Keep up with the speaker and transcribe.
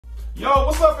Yo,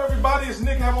 what's up, everybody? It's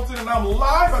Nick Hamilton, and I'm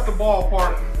live at the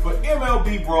ballpark for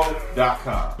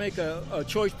MLBbro.com. Make a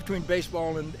choice between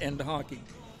baseball and hockey.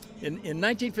 In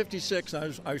 1956, I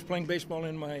was playing baseball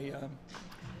in my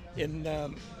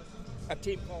a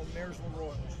team called Marysville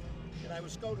Royals, and I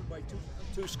was scouted by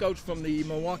two scouts from the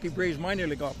Milwaukee Braves minor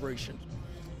league operations.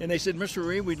 And they said, "Mr.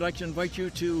 O'Ree, we'd like to invite you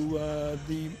to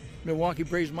the Milwaukee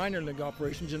Braves minor league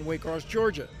operations in Waycross,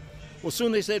 Georgia." Well,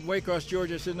 soon they said Waycross,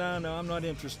 Georgia. I said, no, I'm not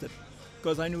interested,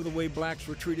 because I knew the way blacks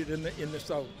were treated in the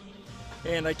South.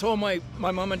 And I told my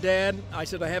mom and dad, I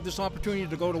said, I have this opportunity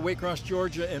to go to Waycross,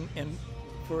 Georgia, and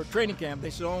for a training camp.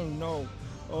 They said, oh no,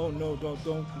 don't,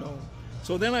 no.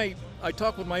 So then I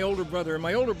talked with my older brother, and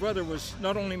my older brother was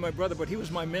not only my brother, but he was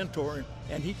my mentor,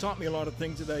 and he taught me a lot of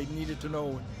things that I needed to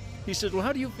know. He said, well,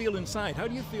 how do you feel inside? How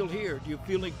do you feel here? Do you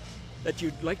feel like that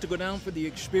you'd like to go down for the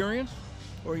experience,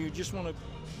 or you just want to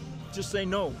just say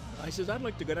no? I said, I'd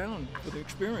like to go down for the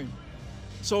experience.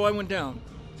 So I went down.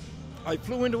 I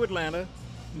flew into Atlanta.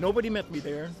 Nobody met me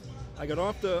there. I got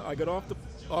off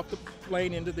the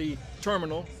plane into the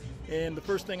terminal, and the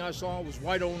first thing I saw was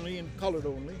white only and colored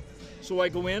only. So I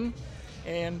go in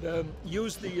and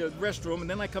use the restroom, and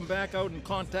then I come back out and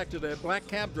contacted a black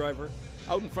cab driver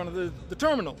out in front of the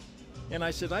terminal. And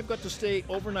I said, I've got to stay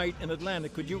overnight in Atlanta.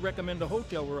 Could you recommend a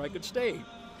hotel where I could stay?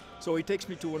 So he takes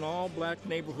me to an all-black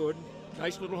neighborhood,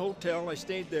 nice little hotel. I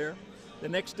stayed there. The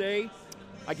next day,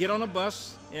 I get on a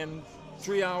bus, and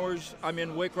 3 hours, I'm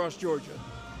in Waycross, Georgia.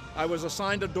 I was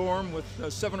assigned a dorm with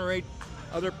 7 or 8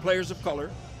 other players of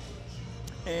color,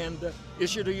 and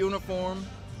issued a uniform.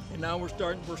 And now we're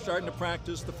starting to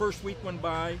practice. The first week went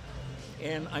by,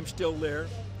 and I'm still there.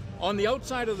 On the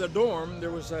outside of the dorm,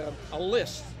 there was a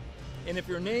list, and if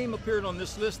your name appeared on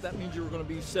this list, that means you were going to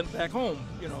be sent back home.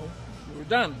 You know, you were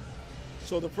done.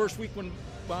 So the first week went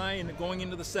by, and going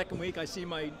into the second week, I see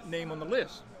my name on the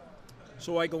list.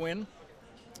 So I go in,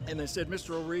 and they said,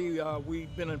 Mr. O'Ree,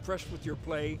 we've been impressed with your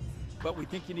play, but we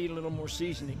think you need a little more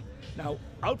seasoning. Now,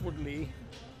 outwardly,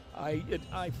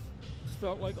 I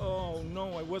felt like, oh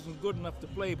no, I wasn't good enough to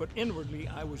play, but inwardly,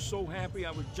 I was so happy,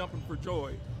 I was jumping for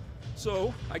joy.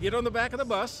 So I get on the back of the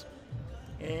bus,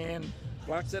 and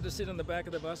Block said to sit in the back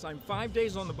of the bus. I'm 5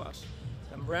 days on the bus.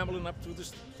 I'm rambling up through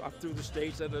the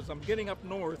states, and as I'm getting up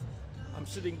north, I'm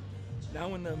sitting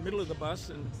now in the middle of the bus,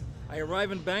 and I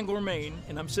arrive in Bangor, Maine,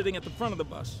 and I'm sitting at the front of the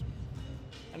bus.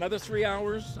 Another 3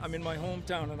 hours, I'm in my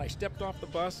hometown, and I stepped off the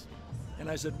bus,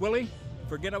 and I said, Willie,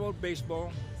 forget about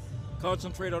baseball,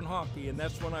 concentrate on hockey. And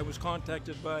that's when I was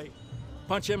contacted by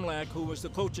Punch Imlach, who was the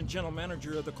coach and general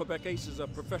manager of the Quebec Aces, a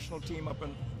professional team up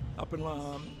in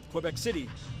Quebec City.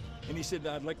 And he said,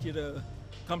 I'd like you to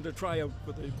come to try out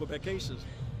for the Quebec Aces.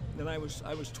 And I was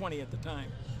 20 at the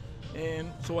time.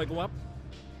 And so I go up,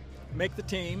 make the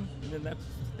team, and then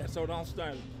that's how it all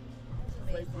started.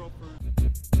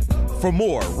 For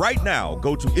more, right now,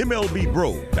 go to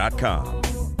MLBbro.com.